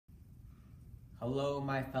Hello,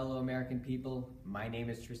 my fellow American people. My name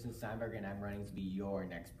is Tristan and I'm running to be your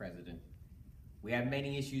next president. We have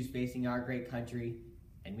many issues facing our great country,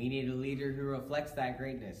 and we need a leader who reflects that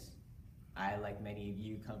greatness. I, like many of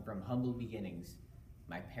you, come from humble beginnings.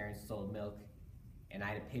 My parents sold milk, and I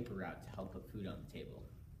had a paper route to help put food on the table.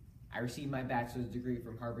 I received my bachelor's degree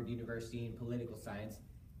from Harvard University in political science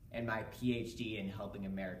and my PhD in helping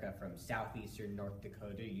America from Southeastern North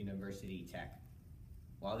Dakota University Tech.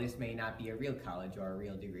 While this may not be a real college or a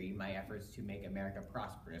real degree, my efforts to make America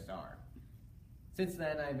prosperous are. Since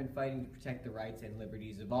then, I've been fighting to protect the rights and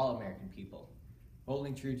liberties of all American people,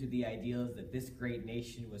 holding true to the ideals that this great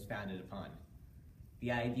nation was founded upon.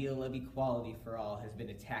 The ideal of equality for all has been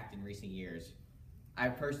attacked in recent years.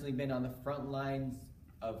 I've personally been on the front lines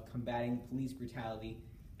of combating police brutality,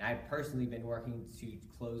 and I've personally been working to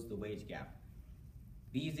close the wage gap.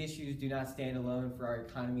 These issues do not stand alone, for our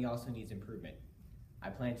economy also needs improvement. I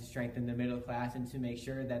plan to strengthen the middle class and to make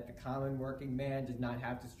sure that the common working man does not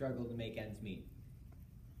have to struggle to make ends meet.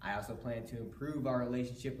 I also plan to improve our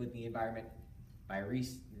relationship with the environment by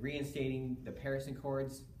reinstating the Paris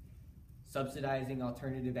Accords, subsidizing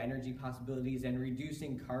alternative energy possibilities, and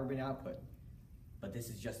reducing carbon output. But this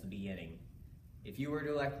is just the beginning. If you were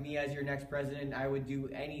to elect me as your next president, I would do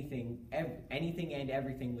anything and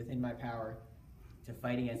everything within my power to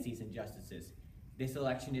fight against these injustices. This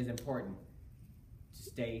election is important to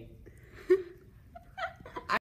stay